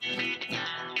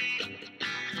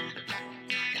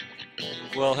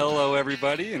Well, hello,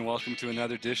 everybody, and welcome to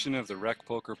another edition of the Rec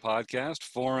Poker Podcast,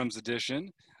 Forums Edition.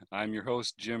 I'm your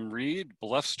host, Jim Reed,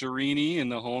 Bluffsterini in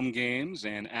the home games,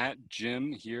 and at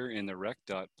Jim here in the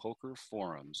Rec.Poker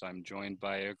Forums. I'm joined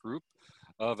by a group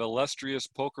of illustrious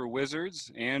poker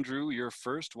wizards. Andrew, you're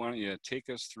first. Why don't you take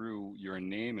us through your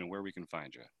name and where we can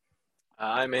find you?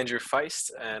 I'm Andrew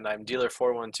Feist, and I'm dealer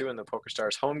 412 in the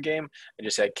PokerStars home game. I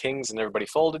just had kings, and everybody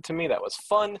folded to me. That was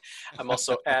fun. I'm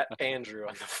also at Andrew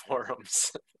on the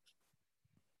forums.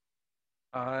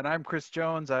 And I'm Chris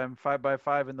Jones. I'm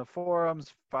 5x5 in the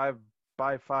forums,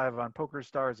 5x5 on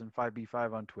PokerStars, and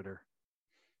 5b5 on Twitter.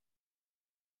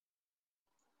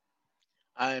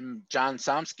 I'm John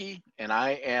Somsky, and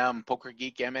I am Poker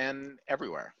Geek MN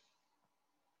everywhere.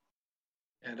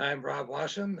 And I'm Rob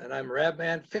Washam, and I'm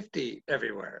Rabman50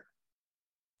 everywhere.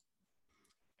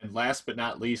 And last but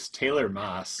not least, Taylor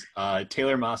Moss.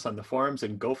 Taylor Moss on the forums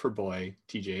and Gopher Boy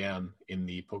TJM in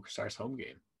the PokerStars home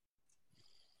game.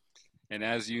 And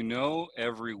as you know,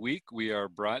 every week we are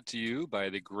brought to you by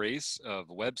the grace of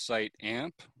website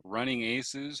AMP, Running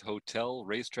Aces, Hotel,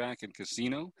 Racetrack, and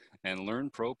Casino, and Learn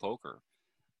Pro Poker.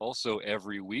 Also,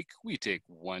 every week, we take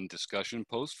one discussion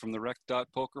post from the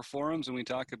Rec.Poker forums and we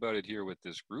talk about it here with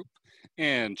this group.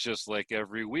 And just like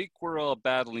every week, we're all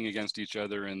battling against each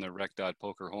other in the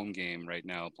Rec.Poker home game right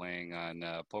now, playing on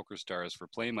PokerStars for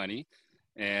play money.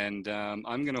 And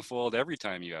I'm going to fold every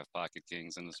time you have pocket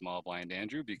kings in the small blind,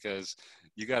 Andrew, because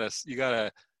you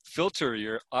gotta filter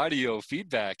your audio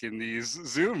feedback in these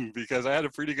Zoom, because I had a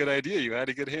pretty good idea. You had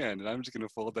a good hand, and I'm just going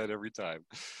to fold that every time.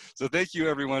 So thank you,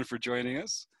 everyone, for joining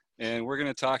us. And we're going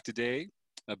to talk today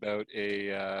about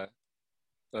a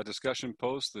discussion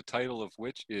post, the title of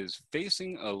which is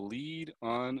Facing a Lead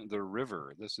on the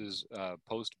River. This is a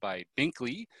post by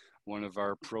Binkley, one of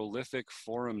our prolific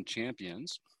forum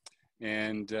champions.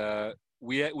 And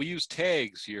we use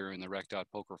tags here in the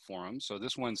Rec.Poker forum. So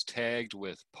this one's tagged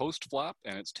with post flop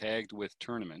and it's tagged with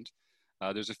tournament.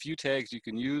 There's a few tags you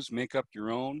can use, make up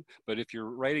your own. But if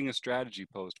you're writing a strategy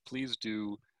post, please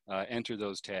do enter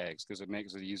those tags, because it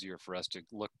makes it easier for us to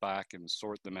look back and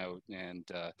sort them out and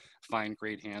find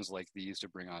great hands like these to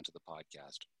bring onto the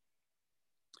podcast.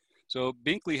 So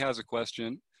Binkley has a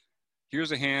question.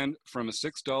 Here's a hand from a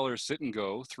 $6 sit and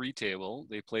go 3-table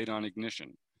they played on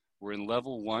Ignition. We're in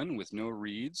level 1 with no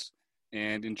reads,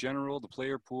 and in general, the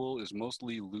player pool is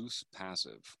mostly loose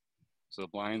passive. So the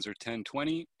blinds are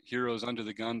 10-20, heroes under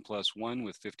the gun +1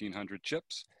 with 1,500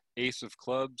 chips, ace of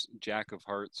clubs, jack of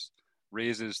hearts,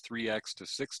 raises 3x to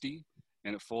 60,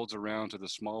 and it folds around to the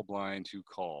small blind who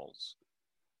calls.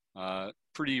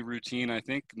 Pretty routine, I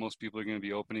think. Most people are going to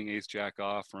be opening ace jack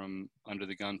off from under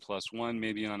the gun +1,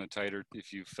 maybe on a tighter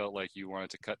if you felt like you wanted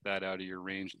to cut that out of your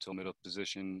range until middle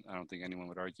position. I don't think anyone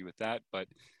would argue with that, but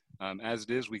as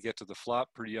it is, we get to the flop,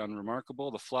 pretty unremarkable.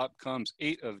 The flop comes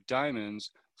 8 of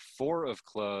diamonds, 4 of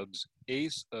clubs,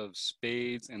 ace of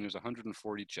spades, and there's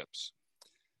 140 chips.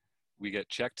 We get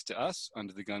checked to us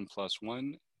under the gun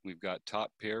 +1. We've got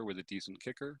top pair with a decent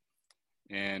kicker,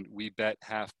 and we bet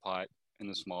half pot and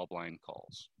the small blind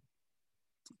calls.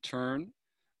 Turn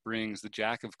brings the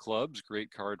jack of clubs,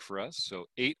 great card for us. So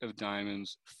 8 of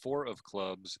diamonds, 4 of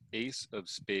clubs, ace of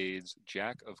spades,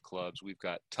 jack of clubs. We've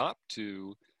got top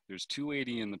 2, there's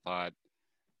 280 in the pot,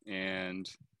 and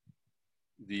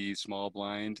the small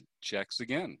blind checks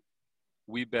again.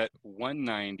 We bet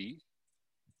 190.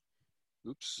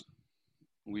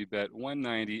 We bet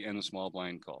 190 and the small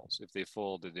blind calls. If they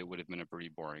folded, it would have been a pretty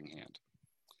boring hand.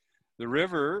 The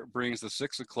river brings the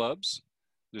 6 of clubs.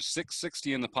 There's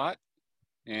 660 in the pot,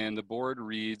 and the board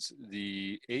reads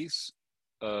the ace,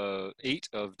 8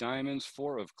 of diamonds,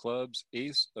 4 of clubs,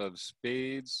 ace of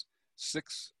spades,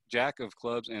 6 jack of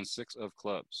clubs, and 6 of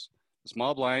clubs. The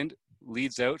small blind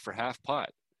leads out for half pot.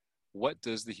 What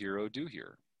does the hero do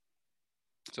here?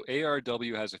 So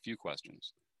ARW has a few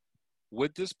questions.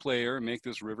 Would this player make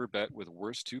this river bet with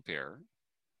worst 2 pair?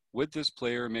 Would this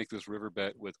player make this river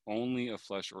bet with only a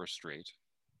flush or straight?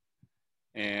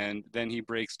 And then he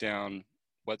breaks down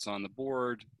what's on the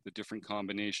board, the different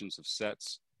combinations of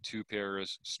sets, 2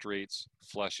 pairs, straights,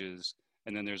 flushes,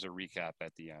 and then there's a recap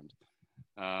at the end.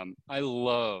 I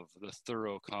love the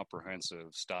thorough,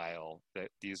 comprehensive style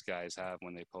that these guys have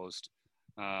when they post.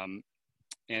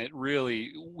 And it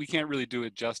really, we can't really do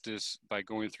it justice by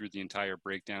going through the entire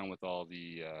breakdown with all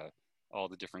the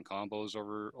different combos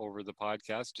over the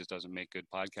podcast. It just doesn't make good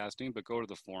podcasting, but go to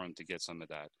the forum to get some of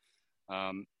that.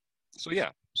 So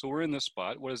we're in this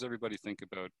spot. What does everybody think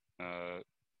about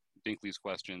Binkley's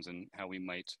questions and how we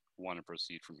might want to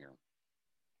proceed from here?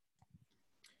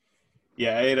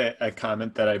 Yeah, I had a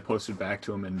comment that I posted back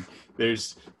to him, and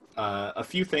there's a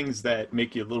few things that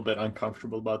make you a little bit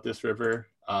uncomfortable about this river.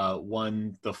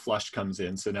 One, the flush comes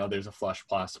in, so now there's a flush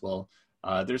possible.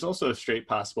 There's also a straight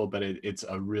possible, but it's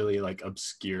a really like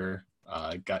obscure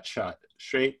gut shot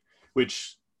straight,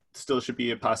 which still should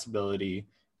be a possibility.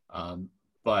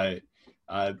 But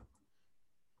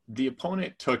the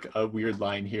opponent took a weird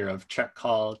line here of check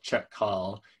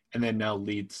call, and then now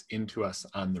leads into us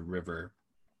on the river.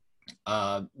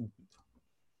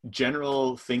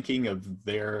 General thinking of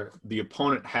the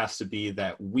opponent has to be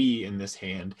that we in this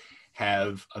hand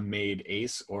have a made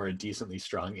ace or a decently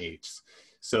strong ace.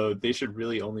 So they should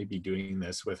really only be doing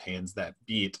this with hands that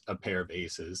beat a pair of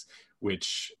aces,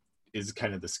 which is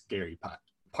kind of the scary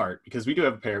part because we do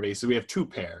have a pair of aces. We have 2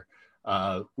 pair.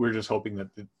 We're just hoping that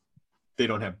they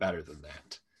don't have better than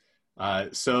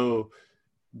that. So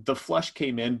the flush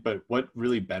came in, but what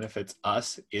really benefits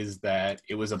us is that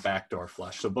it was a backdoor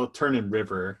flush. So both turn and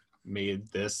river made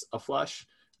this a flush,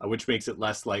 which makes it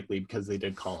less likely because they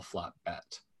did call a flop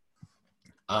bet.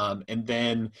 And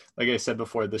then, like I said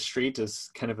before, the straight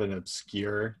is kind of an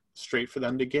obscure straight for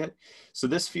them to get. So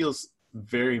this feels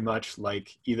very much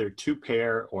like either 2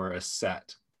 pair or a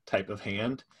set type of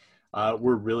hand.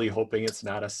 We're really hoping it's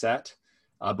not a set,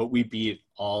 but we beat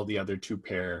all the other 2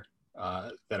 pair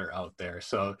that are out there.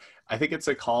 So I think it's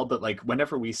a call, but like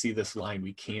whenever we see this line,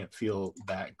 we can't feel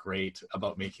that great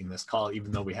about making this call,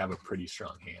 even though we have a pretty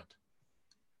strong hand.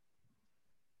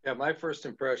 Yeah, my first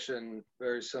impression,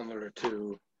 very similar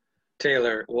to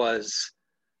Taylor, was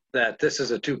that this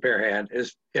is a 2-pair hand.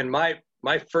 Is in my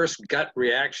first gut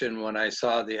reaction when I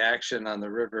saw the action on the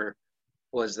river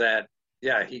was that,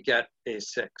 yeah, he got a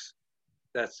 6.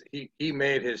 That's he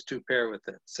made his 2-pair with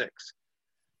the 6.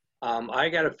 I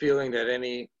got a feeling that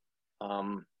any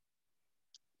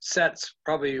sets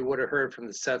probably you would have heard from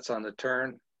the sets on the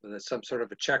turn, with some sort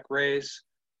of a check raise.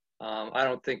 I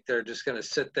don't think they're just going to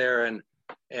sit there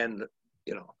and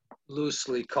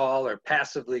loosely call or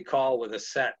passively call with a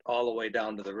set all the way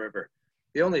down to the river.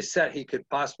 The only set he could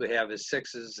possibly have is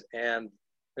 6s, and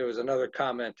there was another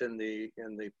comment in the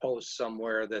post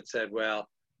somewhere that said, well,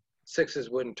 6s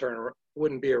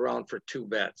wouldn't be around for 2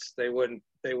 bets. They wouldn't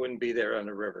be there on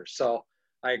the river. So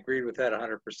I agreed with that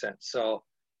 100%. So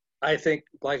I think,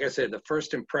 like I said, the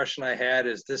first impression I had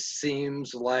is this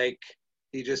seems like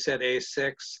he just said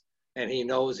ace-6 and he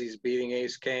knows he's beating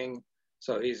ace-king,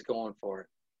 so he's going for it.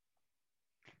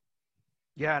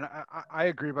 Yeah, and I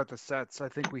agree about the sets. I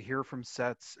think we hear from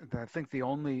sets. I think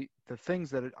the things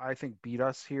that I think beat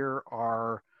us here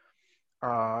are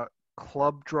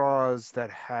club draws that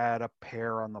had a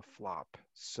pair on the flop.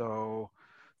 So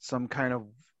some kind of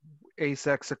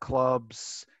ace-x of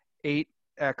clubs,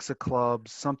 8x of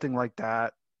clubs, something like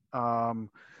that.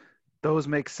 Those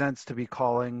make sense to be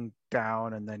calling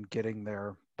down and then getting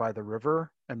there by the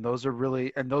river. And those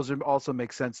also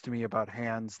make sense to me about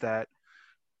hands that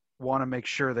want to make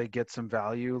sure they get some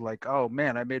value, like, oh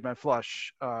man, I made my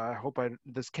flush. I hope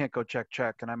this can't go check,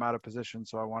 and I'm out of position,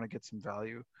 so I want to get some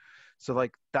value. So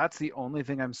like that's the only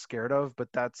thing I'm scared of,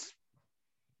 but that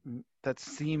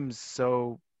seems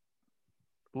so.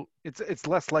 It's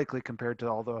less likely compared to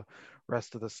all the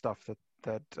rest of the stuff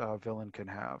that villain can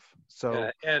have. So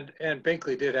yeah, and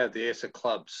Binkley did have the ace of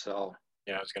clubs, so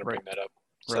Yeah, I was going to bring that up.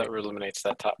 So Right. that eliminates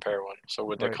that top pair one. So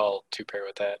would they Right. call 2-pair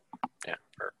with that? Yeah,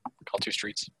 or call 2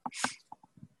 streets.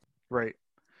 right.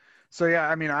 So yeah,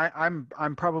 I mean,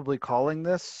 I'm probably calling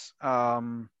this.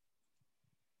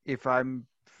 If I'm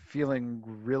feeling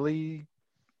really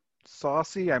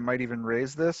saucy, I might even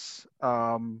raise this,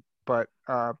 but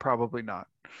probably not.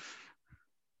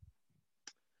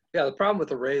 yeah, the problem with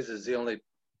the raise is the only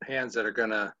hands that are going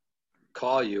to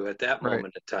call you at that Right,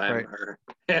 moment in time right. are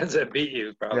hands that beat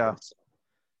you, probably. Yeah.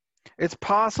 It's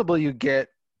possible you get.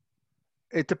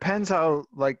 It depends how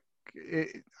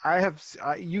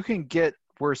you can get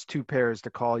worse 2 pairs to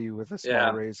call you with a small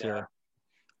Yeah, raise yeah.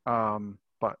 here,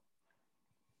 but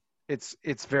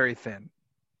it's very thin.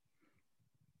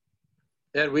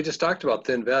 And we just talked about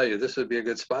thin value. This would be a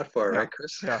good spot for it, Yeah, right,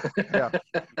 Chris? yeah.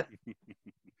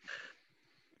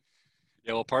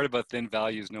 Yeah, well, part about thin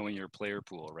value is knowing your player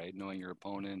pool, right? Knowing your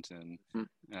opponent and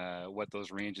what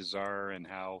those ranges are and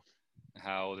how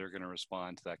they're going to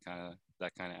respond to that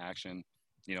kind of action.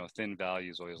 You know, thin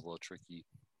value is always a little tricky.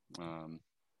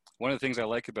 One of the things I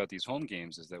like about these home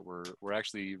games is that we're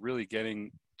actually really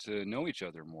getting to know each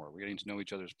other more. We're getting to know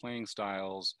each other's playing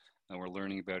styles, and we're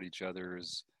learning about each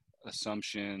other's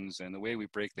assumptions, and the way we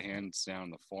break the hands down in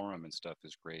the forum and stuff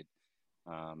is great.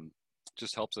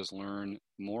 Just helps us learn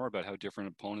more about how different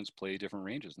opponents play different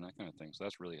ranges and that kind of thing. So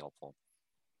that's really helpful.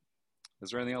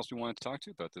 Is there anything else we want to talk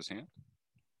to about this hand?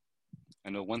 I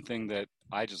know one thing that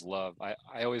I just love,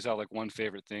 I always have like one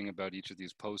favorite thing about each of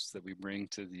these posts that we bring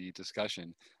to the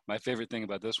discussion. My favorite thing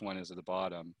about this one is at the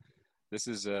bottom. This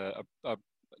is a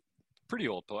pretty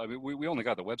old post. I mean, we only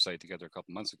got the website together a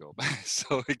couple months ago,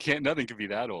 so nothing could be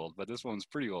that old, but this one's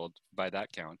pretty old by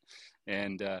that count.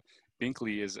 And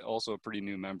Binkley is also a pretty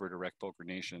new member to Rec Poker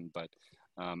Nation, but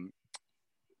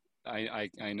I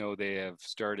know they have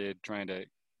started trying to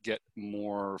get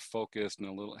more focused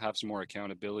and have some more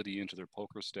accountability into their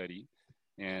poker study.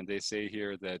 And they say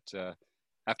here that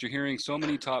after hearing so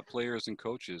many top players and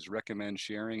coaches recommend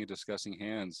sharing and discussing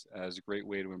hands as a great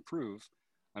way to improve,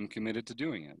 I'm committed to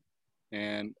doing it.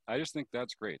 And I just think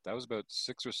that's great. That was about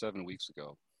 6 or 7 weeks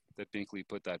ago that Binkley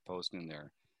put that post in there.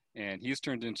 And he's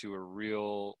turned into a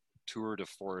real tour de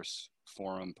force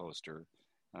forum poster.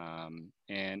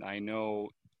 And I know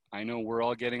we're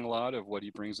all getting a lot of what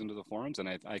he brings into the forums, and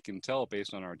I can tell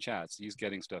based on our chats, he's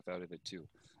getting stuff out of it too.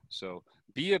 So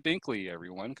be a Binkley,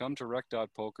 everyone. Come to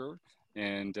rec.poker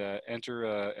and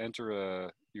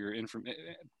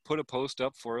put a post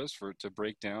up for us to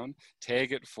break down,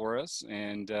 tag it for us,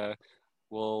 and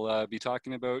we'll be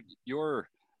talking about your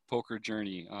poker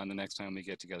journey on the next time we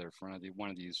get together for one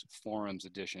of these forums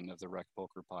edition of the Rec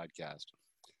Poker podcast.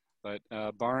 But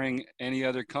barring any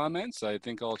other comments, I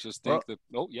think I'll just think that.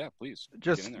 Oh yeah, please.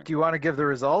 Just do you want to give the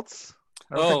results?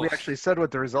 I don't think we actually said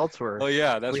what the results were. Oh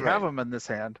yeah, that's right. We have them in this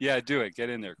hand. Yeah, do it. Get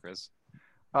in there, Chris.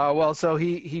 Well, so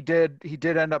he did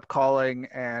end up calling,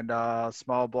 and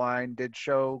small blind did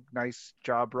show. Nice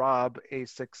job, Rob.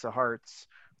 A6 of hearts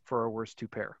for a worst two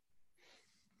pair.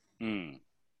 And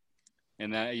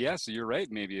that, so you're right,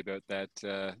 maybe about that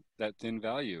thin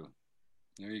value.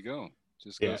 There you go.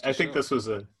 I think this was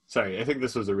a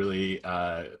really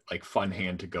like fun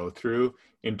hand to go through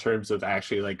in terms of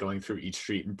actually like going through each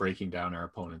street and breaking down our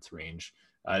opponent's range.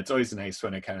 It's always nice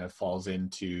when it kind of falls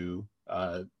into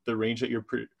the range that you're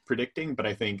predicting, but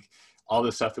I think all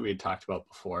the stuff that we had talked about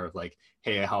before, like,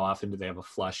 hey, how often do they have a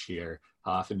flush here?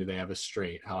 How often do they have a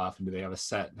straight? How often do they have a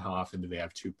set? And how often do they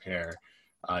have two pair?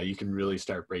 You can really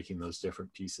start breaking those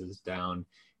different pieces down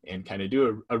and kind of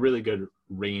do a really good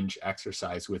range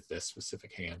exercise with this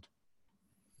specific hand.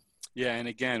 Yeah, and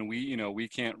again, we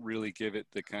can't really give it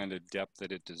the kind of depth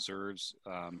that it deserves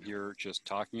here just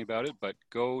talking about it, but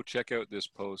go check out this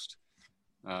post.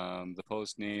 The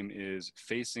post name is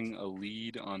Facing a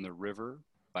Lead on the River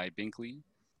by Binkley,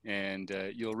 and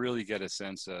you'll really get a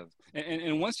sense of,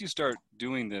 and once you start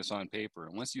doing this on paper,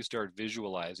 and once you start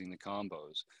visualizing the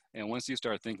combos, and once you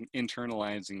start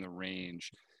internalizing the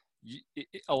range,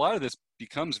 a lot of this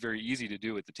becomes very easy to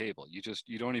do at the table.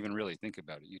 You don't even really think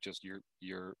about it. You just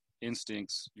your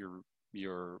instincts,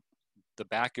 the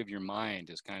back of your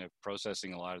mind is kind of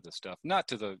processing a lot of this stuff, not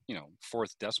to the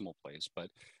fourth decimal place,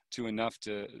 but to enough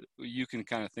you can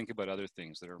kind of think about other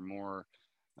things that are more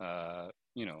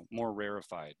more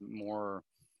rarefied, more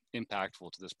impactful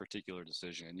to this particular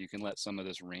decision. And you can let some of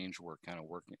this range work kind of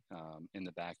work in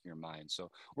the back of your mind.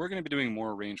 So we're going to be doing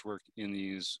more range work in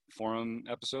these forum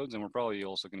episodes, and we're probably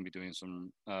also going to be doing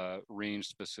some range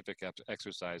specific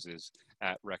exercises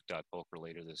at rec.poker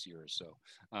later this year. So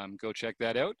go check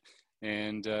that out.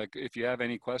 And if you have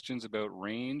any questions about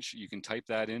range, you can type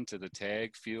that into the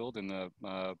tag field in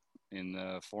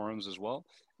the forums as well,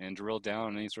 and drill down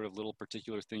on any sort of little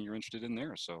particular thing you're interested in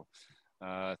there. So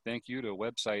thank you to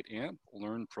Website AMP,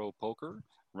 Learn Pro Poker,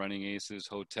 Running Aces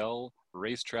Hotel,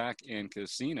 Racetrack, and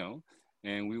Casino.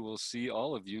 And we will see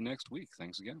all of you next week.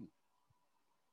 Thanks again.